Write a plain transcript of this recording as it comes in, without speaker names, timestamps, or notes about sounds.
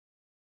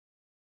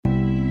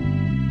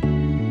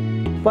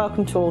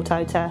Welcome to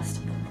Autotest.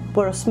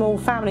 We're a small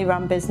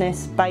family-run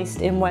business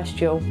based in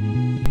West Ewell.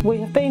 We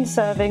have been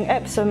serving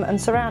Epsom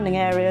and surrounding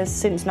areas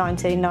since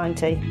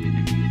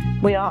 1990.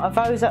 We are a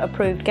VOSA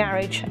approved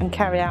garage and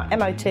carry out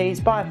MOTs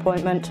by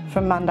appointment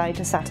from Monday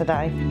to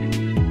Saturday.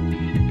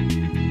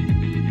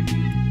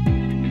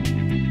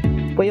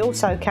 We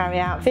also carry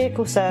out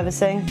vehicle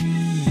servicing,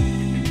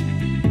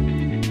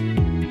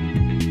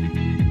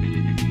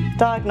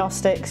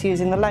 diagnostics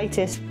using the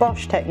latest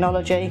Bosch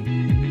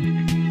technology,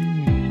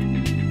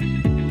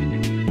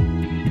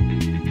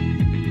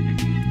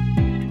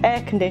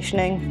 air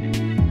conditioning,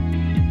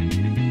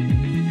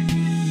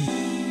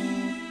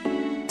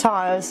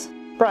 tyres,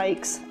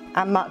 brakes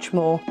and much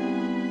more.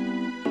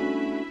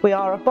 We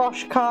are a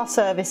Bosch car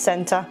service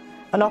centre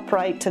and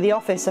operate to the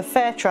Office of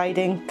Fair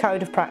Trading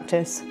Code of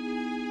Practice.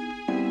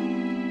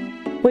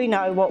 We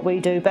know what we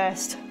do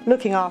best,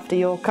 looking after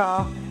your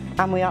car,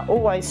 and we are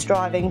always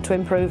striving to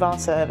improve our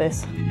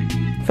service.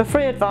 For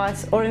free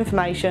advice or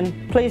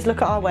information, please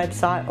look at our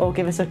website or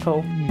give us a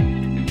call.